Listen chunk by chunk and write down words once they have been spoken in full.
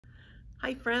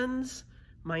Hi friends,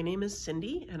 my name is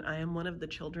Cindy and I am one of the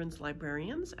children's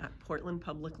librarians at Portland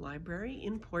Public Library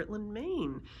in Portland,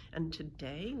 Maine. And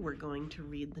today we're going to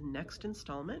read the next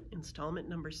installment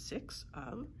number 6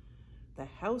 of The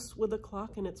House with a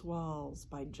Clock in Its Walls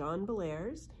by John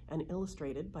Bellairs and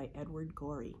illustrated by Edward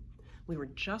Gorey. We were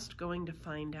just going to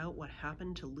find out what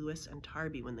happened to Lewis and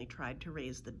Tarby when they tried to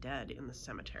raise the dead in the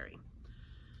cemetery.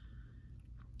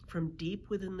 From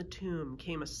deep within the tomb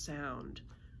came a sound.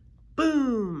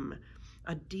 Boom!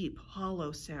 A deep,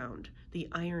 hollow sound. The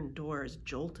iron doors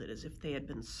jolted as if they had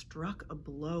been struck a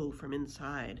blow from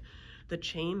inside. The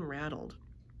chain rattled,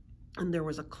 and there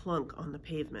was a clunk on the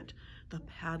pavement. The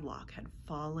padlock had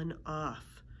fallen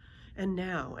off. And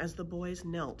now, as the boys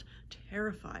knelt,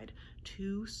 terrified,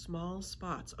 2 small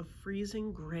spots of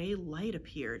freezing gray light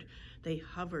appeared. They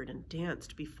hovered and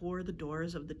danced before the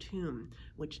doors of the tomb,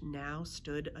 which now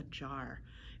stood ajar,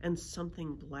 and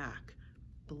something black,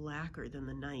 blacker than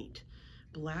the night,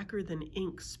 blacker than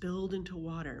ink spilled into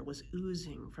water, was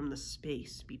oozing from the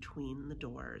space between the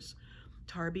doors.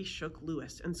 Tarby shook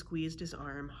Lewis and squeezed his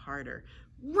arm harder.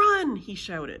 "Run!" he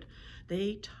shouted.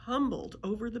 They tumbled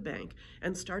over the bank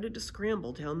and started to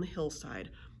scramble down the hillside.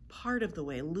 Part of the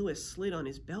way, Lewis slid on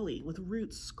his belly with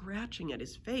roots scratching at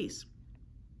his face.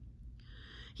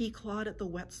 He clawed at the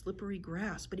wet, slippery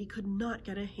grass, but he could not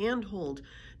get a handhold.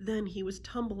 Then he was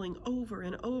tumbling over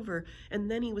and over,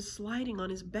 and then he was sliding on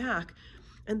his back,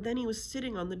 and then he was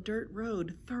sitting on the dirt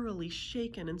road, thoroughly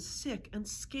shaken and sick and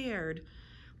scared.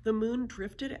 The moon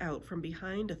drifted out from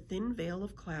behind a thin veil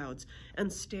of clouds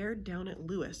and stared down at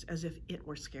Lewis as if it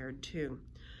were scared too.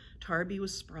 Tarby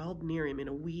was sprawled near him in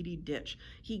a weedy ditch.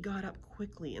 He got up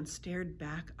quickly and stared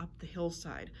back up the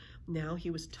hillside. Now he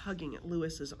was tugging at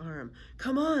Lewis's arm.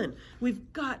 "Come on,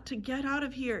 we've got to get out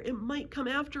of here. It might come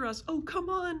after us. Oh, come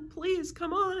on, please,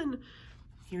 come on."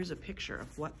 Here's a picture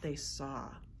of what they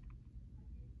saw.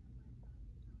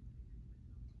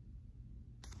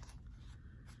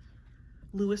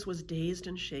 Lewis was dazed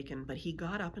and shaken, but he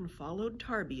got up and followed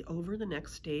Tarby over the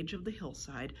next stage of the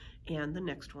hillside and the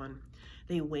next one.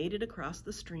 They waded across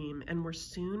the stream and were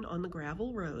soon on the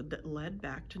gravel road that led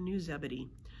back to New Zebedee.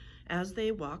 As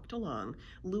they walked along,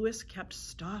 Lewis kept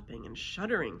stopping and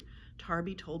shuddering.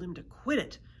 Tarby told him to quit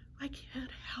it. "I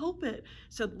can't help it,"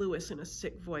 said Lewis in a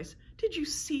sick voice. "Did you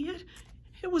see it?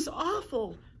 It was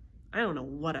awful." "I don't know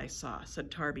what I saw,"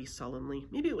 said Tarby sullenly.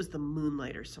 "Maybe it was the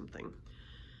moonlight or something."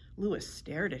 Lewis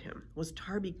stared at him. Was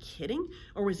Tarby kidding,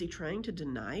 or was he trying to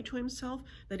deny to himself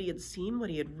that he had seen what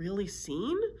he had really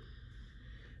seen?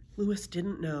 Lewis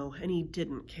didn't know, and he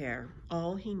didn't care.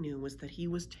 All he knew was that he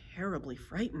was terribly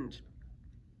frightened.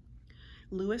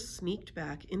 Lewis sneaked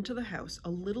back into the house a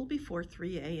little before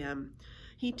 3 a.m.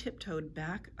 He tiptoed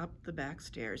back up the back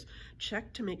stairs,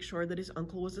 checked to make sure that his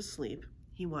uncle was asleep.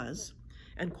 He was,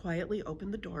 and quietly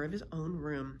opened the door of his own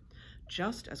room.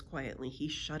 Just as quietly, he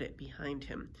shut it behind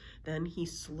him. Then he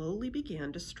slowly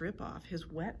began to strip off his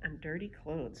wet and dirty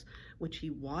clothes, which he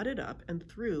wadded up and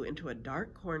threw into a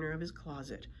dark corner of his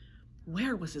closet.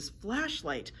 Where was his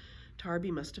flashlight?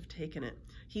 Tarby must have taken it.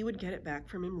 He would get it back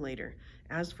from him later.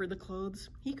 As for the clothes,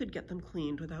 he could get them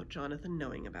cleaned without Jonathan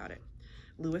knowing about it.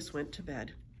 Lewis went to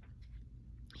bed.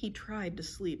 He tried to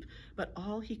sleep, but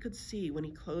all he could see when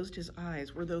he closed his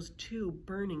eyes were those 2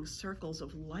 burning circles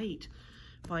of light.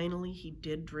 Finally, he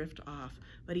did drift off,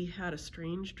 but he had a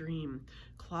strange dream.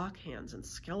 Clock hands and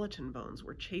skeleton bones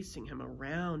were chasing him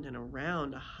around and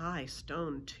around a high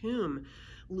stone tomb.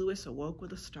 Lewis awoke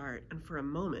with a start, and for a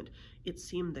moment, it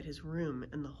seemed that his room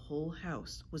and the whole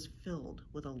house was filled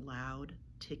with a loud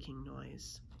ticking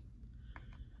noise.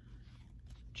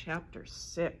 Chapter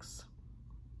 6.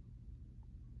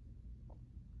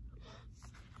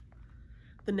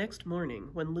 The next morning,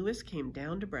 when Lewis came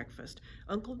down to breakfast,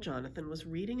 Uncle Jonathan was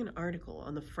reading an article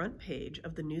on the front page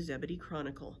of the New Zebedee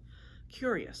Chronicle.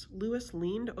 Curious, Lewis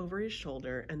leaned over his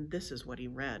shoulder, and this is what he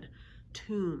read.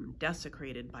 "Tomb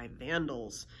desecrated by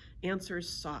vandals. Answers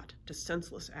sought to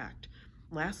senseless act.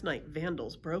 Last night,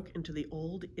 vandals broke into the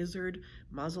old Izzard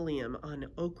mausoleum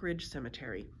on Oak Ridge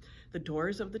Cemetery. The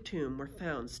doors of the tomb were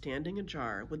found standing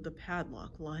ajar with the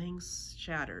padlock lying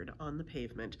shattered on the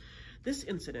pavement. This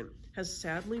incident has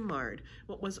sadly marred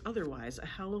what was otherwise a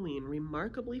Halloween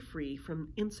remarkably free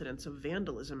from incidents of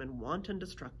vandalism and wanton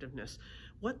destructiveness.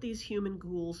 What these human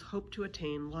ghouls hope to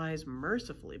attain lies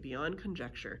mercifully beyond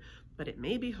conjecture, but it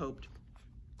may be hoped."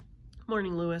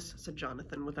 "Morning, Lewis," said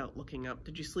Jonathan without looking up.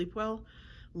 "Did you sleep well?"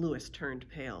 Lewis turned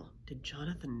pale. Did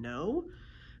Jonathan know?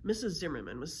 Mrs.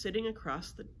 Zimmerman was sitting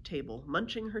across the table,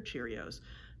 munching her Cheerios.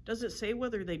 "Does it say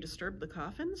whether they disturbed the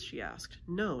coffins?" she asked.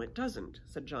 "No, it doesn't,"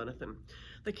 said Jonathan.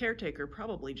 "The caretaker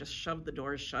probably just shoved the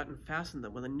doors shut and fastened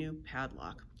them with a new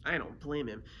padlock. I don't blame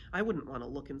him. I wouldn't want to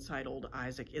look inside old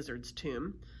Isaac Izard's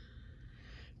tomb."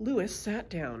 Louis sat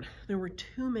down. There were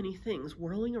too many things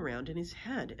whirling around in his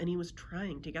head, and he was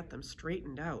trying to get them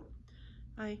straightened out.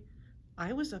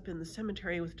 I was up in the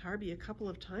cemetery with Tarby a couple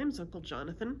of times, Uncle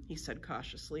Jonathan," he said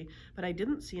cautiously, "but I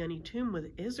didn't see any tomb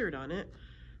with Izard on it."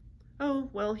 "Oh,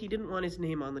 well, he didn't want his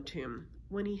name on the tomb.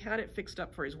 When he had it fixed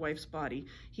up for his wife's body,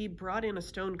 he brought in a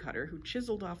stonecutter who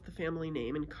chiseled off the family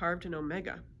name and carved an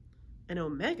omega." "An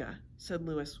omega?" said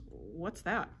Louis. "What's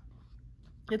that?"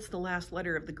 "It's the last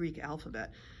letter of the Greek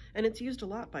alphabet, and it's used a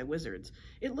lot by wizards.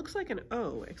 It looks like an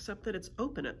O, except that it's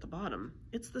open at the bottom.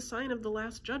 It's the sign of the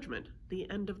Last Judgment, the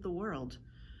end of the world."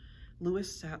 Louis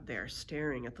sat there,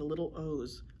 staring at the little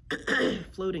O's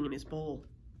floating in his bowl.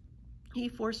 He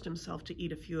forced himself to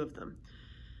eat a few of them.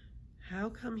 "How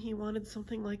come he wanted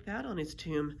something like that on his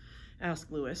tomb?"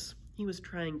 asked Louis. He was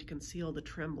trying to conceal the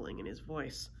trembling in his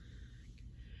voice.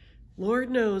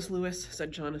 "Lord knows, Louis,"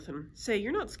 said Jonathan. "Say,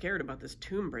 you're not scared about this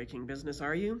tomb-breaking business,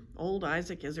 are you? Old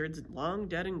Isaac Izard's long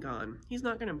dead and gone. He's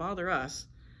not going to bother us."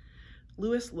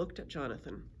 Louis looked at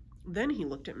Jonathan. Then he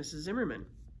looked at Mrs. Zimmerman.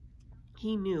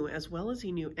 He knew, as well as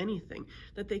he knew anything,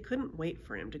 that they couldn't wait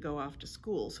for him to go off to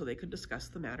school so they could discuss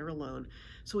the matter alone.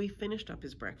 So he finished up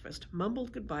his breakfast,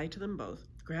 mumbled goodbye to them both,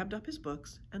 grabbed up his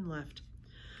books, and left.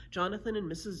 Jonathan and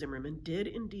Mrs. Zimmerman did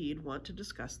indeed want to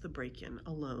discuss the break-in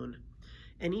alone.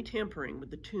 Any tampering with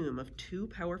the tomb of two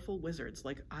powerful wizards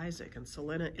like Isaac and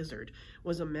Selena Izard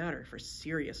was a matter for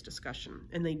serious discussion,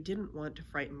 and they didn't want to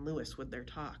frighten Louis with their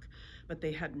talk, but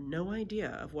they had no idea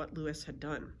of what Louis had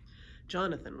done.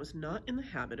 Jonathan was not in the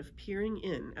habit of peering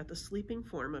in at the sleeping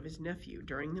form of his nephew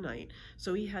during the night,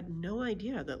 so he had no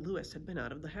idea that Louis had been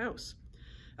out of the house.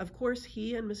 Of course,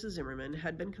 he and Mrs. Zimmerman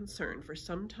had been concerned for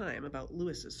some time about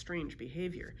Louis's strange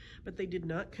behavior, but they did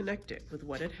not connect it with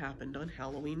what had happened on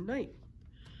Halloween night.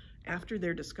 After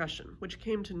their discussion, which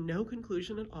came to no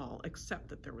conclusion at all except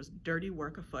that there was dirty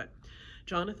work afoot,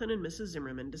 Jonathan and Mrs.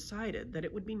 Zimmerman decided that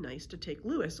it would be nice to take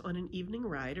Louis on an evening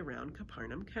ride around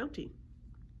Capernaum County.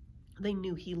 They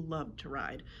knew he loved to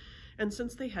ride, and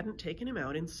since they hadn't taken him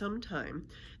out in some time,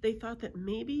 they thought that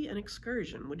maybe an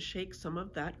excursion would shake some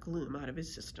of that gloom out of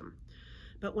his system.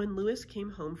 But when Louis came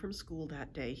home from school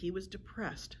that day, he was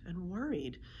depressed and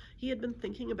worried. He had been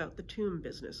thinking about the tomb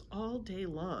business all day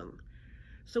long.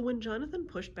 So when Jonathan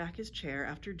pushed back his chair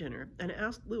after dinner and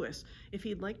asked Louis if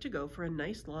he'd like to go for a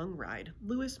nice long ride,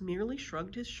 Louis merely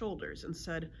shrugged his shoulders and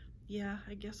said, "Yeah,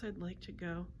 I guess I'd like to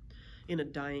go," in a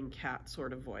dying cat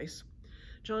sort of voice.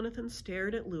 Jonathan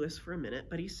stared at Louis for a minute,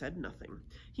 but he said nothing.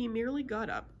 He merely got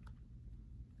up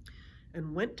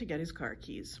and went to get his car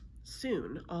keys.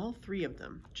 Soon, all three of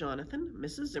them, Jonathan,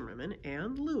 Mrs. Zimmerman,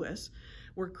 and Louis,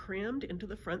 were crammed into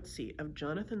the front seat of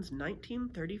Jonathan's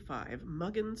 1935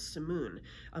 Muggins Simoon,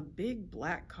 a big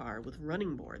black car with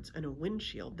running boards and a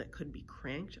windshield that could be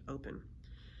cranked open.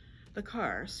 The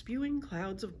car, spewing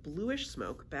clouds of bluish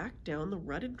smoke, backed down the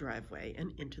rutted driveway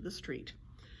and into the street.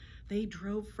 They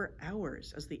drove for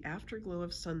hours as the afterglow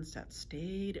of sunset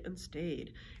stayed and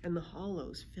stayed, and the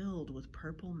hollows filled with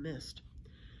purple mist.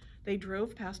 They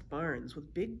drove past barns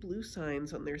with big blue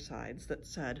signs on their sides that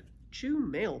said, "Chew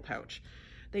Mail Pouch."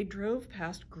 They drove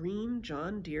past green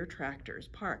John Deere tractors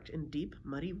parked in deep,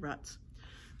 muddy ruts.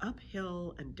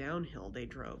 Uphill and downhill they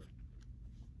drove,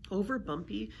 over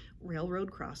bumpy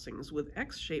railroad crossings with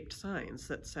X-shaped signs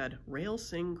that said Rail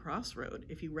Sing Crossroad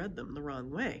if you read them the wrong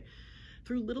way,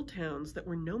 through little towns that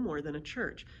were no more than a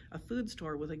church, a food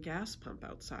store with a gas pump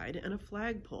outside, and a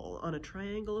flagpole on a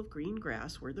triangle of green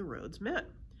grass where the roads met.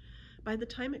 By the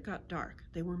time it got dark,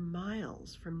 they were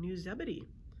miles from New Zebedee.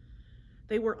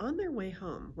 They were on their way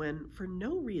home when, for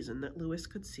no reason that Louis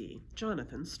could see,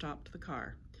 Jonathan stopped the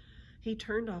car. He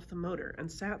turned off the motor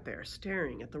and sat there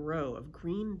staring at the row of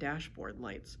green dashboard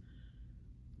lights.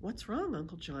 "What's wrong,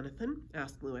 Uncle Jonathan?"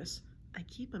 asked Louis. "I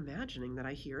keep imagining that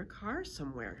I hear a car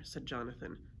somewhere," said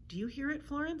Jonathan. "Do you hear it,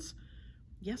 Florence?"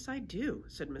 "Yes, I do,"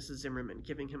 said Mrs. Zimmerman,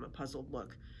 giving him a puzzled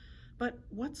look. "But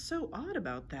what's so odd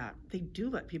about that? They do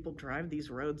let people drive these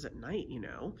roads at night, you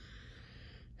know."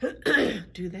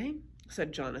 "Do they?"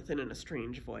 said Jonathan in a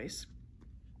strange voice.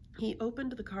 He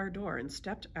opened the car door and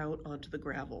stepped out onto the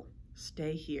gravel.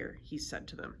 "Stay here," he said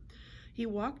to them. He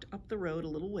walked up the road a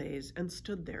little ways and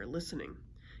stood there listening.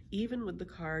 Even with the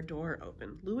car door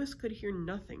open, Louis could hear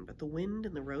nothing but the wind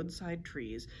in the roadside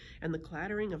trees and the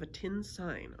clattering of a tin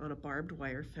sign on a barbed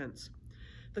wire fence.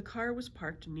 The car was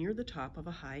parked near the top of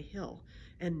a high hill,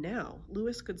 and now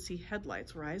Louis could see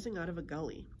headlights rising out of a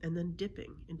gully and then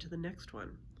dipping into the next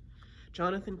one.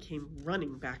 Jonathan came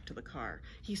running back to the car.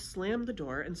 He slammed the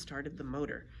door and started the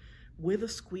motor. With a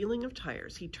squealing of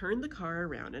tires, he turned the car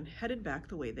around and headed back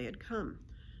the way they had come.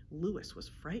 Louis was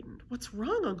frightened. "What's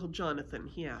wrong, Uncle Jonathan?"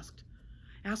 he asked.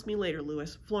 "Ask me later,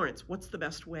 Louis. Florence, what's the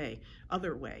best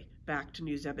other way, back to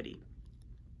New Zebedee?"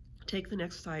 "Take the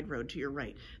next side road to your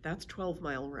right. That's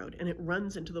 12-Mile Road, and it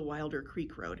runs into the Wilder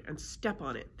Creek Road, and step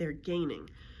on it. They're gaining."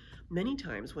 Many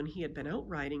times when he had been out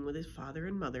riding with his father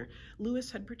and mother, Louis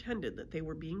had pretended that they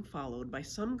were being followed by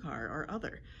some car or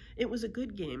other. It was a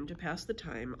good game to pass the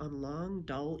time on long,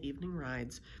 dull evening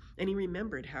rides, and he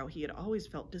remembered how he had always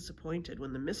felt disappointed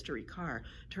when the mystery car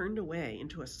turned away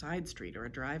into a side street or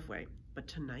a driveway. But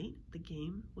tonight, the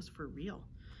game was for real.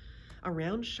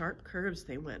 Around sharp curves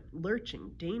they went,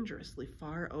 lurching dangerously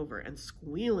far over and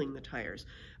squealing the tires,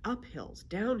 up hills,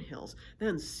 down hills,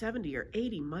 then 70 or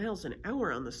 80 miles an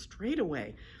hour on the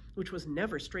straightaway, which was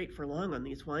never straight for long on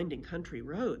these winding country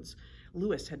roads.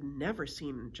 Louis had never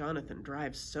seen Jonathan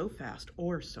drive so fast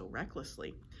or so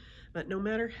recklessly. But no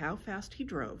matter how fast he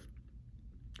drove,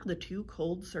 the two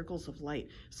cold circles of light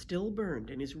still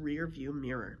burned in his rear view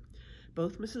mirror.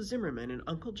 Both Mrs. Zimmerman and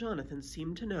Uncle Jonathan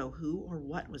seemed to know who or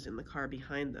what was in the car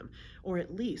behind them, or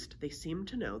at least they seemed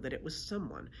to know that it was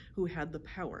someone who had the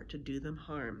power to do them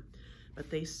harm. But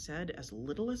they said as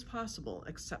little as possible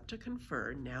except to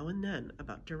confer now and then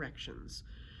about directions.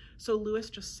 So Louis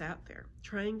just sat there,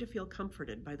 trying to feel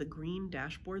comforted by the green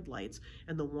dashboard lights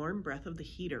and the warm breath of the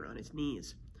heater on his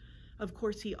knees. Of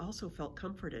course, he also felt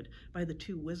comforted by the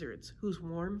two wizards, whose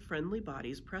warm, friendly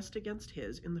bodies pressed against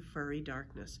his in the furry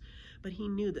darkness. But he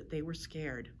knew that they were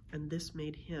scared, and this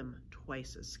made him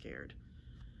twice as scared.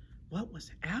 What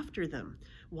was after them?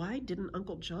 Why didn't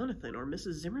Uncle Jonathan or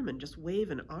Mrs. Zimmerman just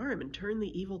wave an arm and turn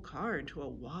the evil car into a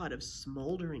wad of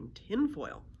smoldering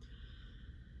tinfoil?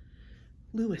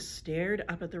 Louis stared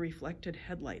up at the reflected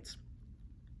headlights,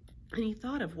 and he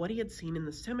thought of what he had seen in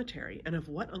the cemetery and of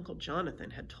what Uncle Jonathan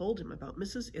had told him about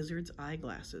Mrs. Izzard's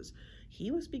eyeglasses.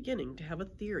 He was beginning to have a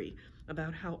theory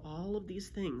about how all of these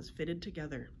things fitted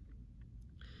together.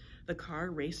 The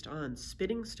car raced on,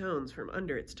 spitting stones from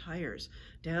under its tires,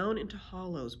 down into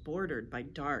hollows bordered by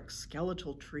dark,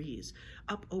 skeletal trees,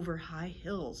 up over high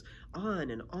hills,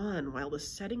 on and on, while the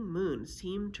setting moon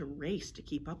seemed to race to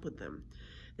keep up with them.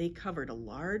 They covered a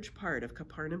large part of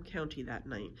Capernaum County that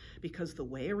night because the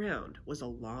way around was a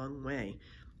long way.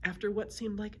 After what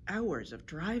seemed like hours of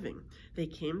driving, they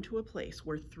came to a place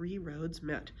where three roads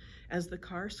met. As the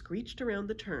car screeched around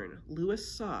the turn, Louis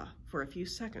saw, for a few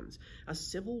seconds, a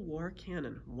Civil War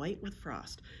cannon, white with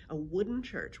frost, a wooden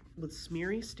church with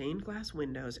smeary stained glass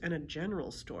windows, and a general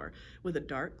store with a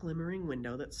dark glimmering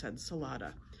window that said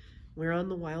Salada. "We're on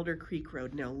the Wilder Creek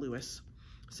Road now, Louis,"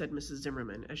 said Mrs.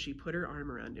 Zimmerman as she put her arm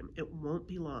around him. "It won't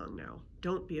be long now.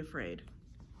 Don't be afraid."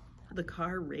 The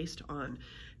car raced on.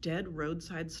 Dead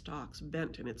roadside stalks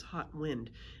bent in its hot wind,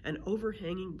 and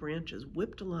overhanging branches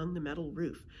whipped along the metal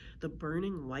roof. The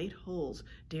burning white holes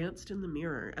danced in the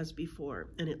mirror as before,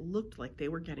 and it looked like they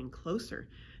were getting closer.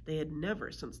 They had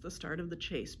never, since the start of the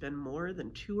chase, been more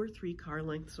than 2 or 3 car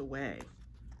lengths away.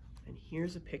 And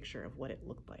here's a picture of what it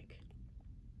looked like.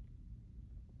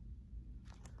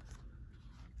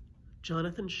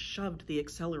 Jonathan shoved the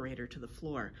accelerator to the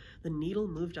floor. The needle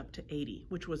moved up to 80,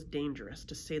 which was dangerous,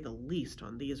 to say the least,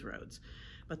 on these roads.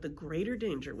 But the greater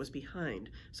danger was behind,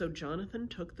 so Jonathan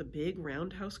took the big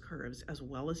roundhouse curves as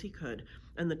well as he could,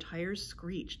 and the tires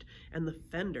screeched, and the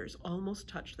fenders almost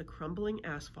touched the crumbling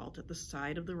asphalt at the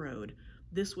side of the road.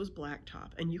 This was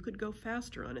blacktop, and you could go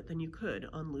faster on it than you could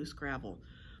on loose gravel.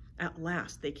 At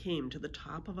last they came to the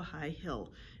top of a high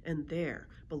hill, and there,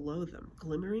 below them,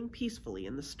 glimmering peacefully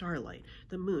in the starlight,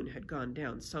 the moon had gone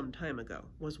down some time ago,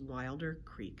 was Wilder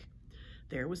Creek.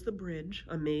 There was the bridge,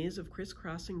 a maze of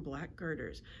crisscrossing black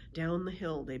girders. Down the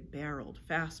hill they barreled,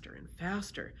 faster and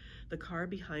faster. The car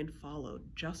behind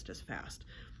followed, just as fast.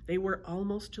 They were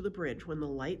almost to the bridge when the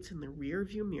lights in the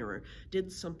rear-view mirror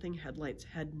did something headlights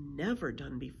had never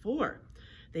done before.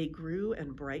 They grew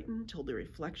and brightened till the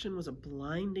reflection was a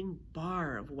blinding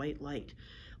bar of white light.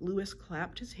 Louis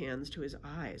clapped his hands to his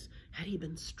eyes. Had he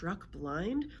been struck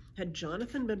blind? Had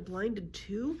Jonathan been blinded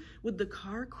too? Would the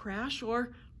car crash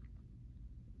or...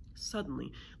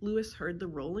 Suddenly, Louis heard the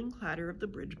rolling clatter of the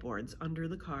bridge boards under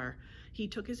the car. He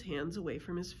took his hands away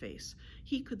from his face.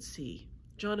 He could see.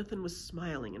 Jonathan was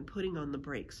smiling and putting on the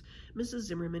brakes. Mrs.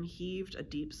 Zimmerman heaved a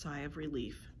deep sigh of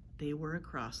relief. They were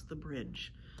across the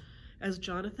bridge. As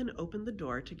Jonathan opened the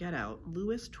door to get out,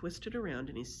 Louis twisted around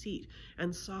in his seat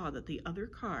and saw that the other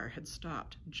car had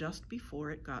stopped just before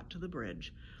it got to the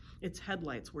bridge. Its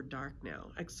headlights were dark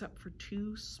now, except for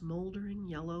 2 smoldering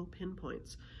yellow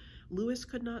pinpoints. Louis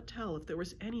could not tell if there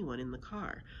was anyone in the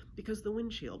car because the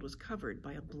windshield was covered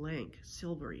by a blank,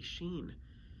 silvery sheen.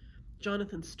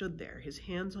 Jonathan stood there, his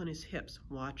hands on his hips,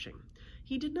 watching.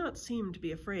 He did not seem to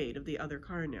be afraid of the other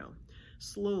car now.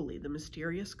 Slowly, the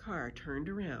mysterious car turned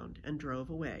around and drove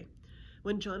away.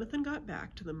 When Jonathan got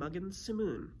back to the Muggins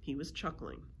saloon, he was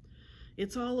chuckling.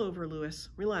 "It's all over, Louis.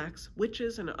 Relax.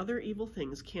 Witches and other evil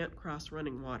things can't cross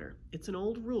running water. It's an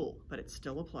old rule, but it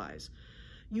still applies.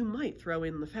 You might throw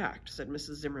in the fact," said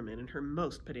Mrs. Zimmerman in her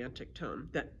most pedantic tone,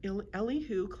 "that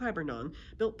Elihu Clabernong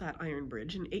built that iron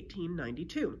bridge in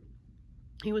 1892.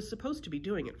 He was supposed to be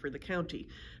doing it for the county,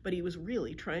 but he was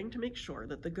really trying to make sure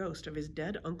that the ghost of his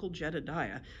dead Uncle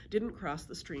Jedediah didn't cross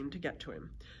the stream to get to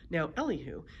him. Now,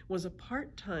 Elihu was a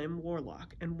part-time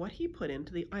warlock, and what he put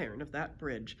into the iron of that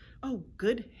bridge—" "Oh,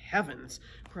 good heavens!"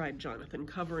 cried Jonathan,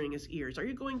 covering his ears. "Are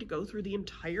you going to go through the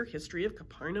entire history of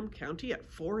Capernaum County at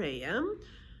 4 a.m.?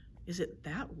 "Is it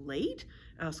that late?"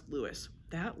 asked Louis.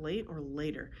 "That late or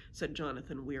later," said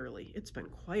Jonathan wearily. "It's been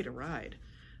quite a ride."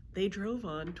 They drove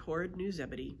on toward New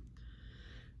Zebedee.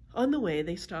 On the way,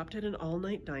 they stopped at an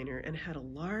all-night diner and had a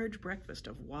large breakfast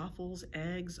of waffles,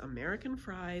 eggs, American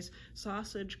fries,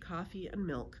 sausage, coffee, and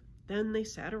milk. Then they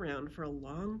sat around for a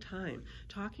long time,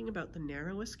 talking about the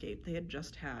narrow escape they had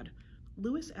just had.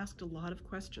 Louis asked a lot of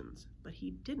questions, but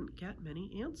he didn't get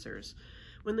many answers.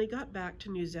 When they got back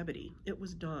to New Zebedee, it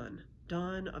was dawn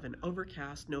of an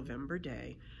overcast November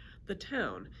day. The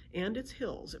town and its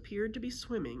hills appeared to be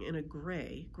swimming in a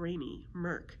gray, grainy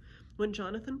murk. When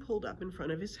Jonathan pulled up in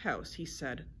front of his house, he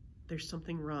said, "There's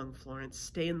something wrong, Florence.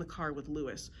 Stay in the car with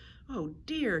Louis." "Oh,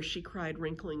 dear," she cried,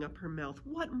 wrinkling up her mouth.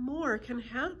 "What more can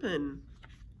happen?"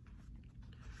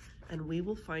 And we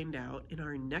will find out in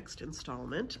our next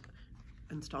installment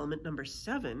number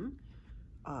 7,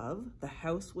 of The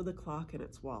House with a Clock in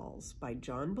Its Walls by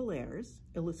John Bellairs,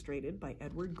 illustrated by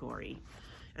Edward Gorey,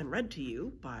 and read to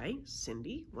you by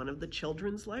Cindy, one of the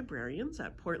children's librarians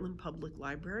at Portland Public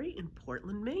Library in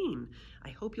Portland, Maine. I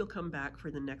hope you'll come back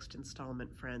for the next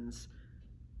installment, friends.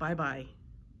 Bye-bye.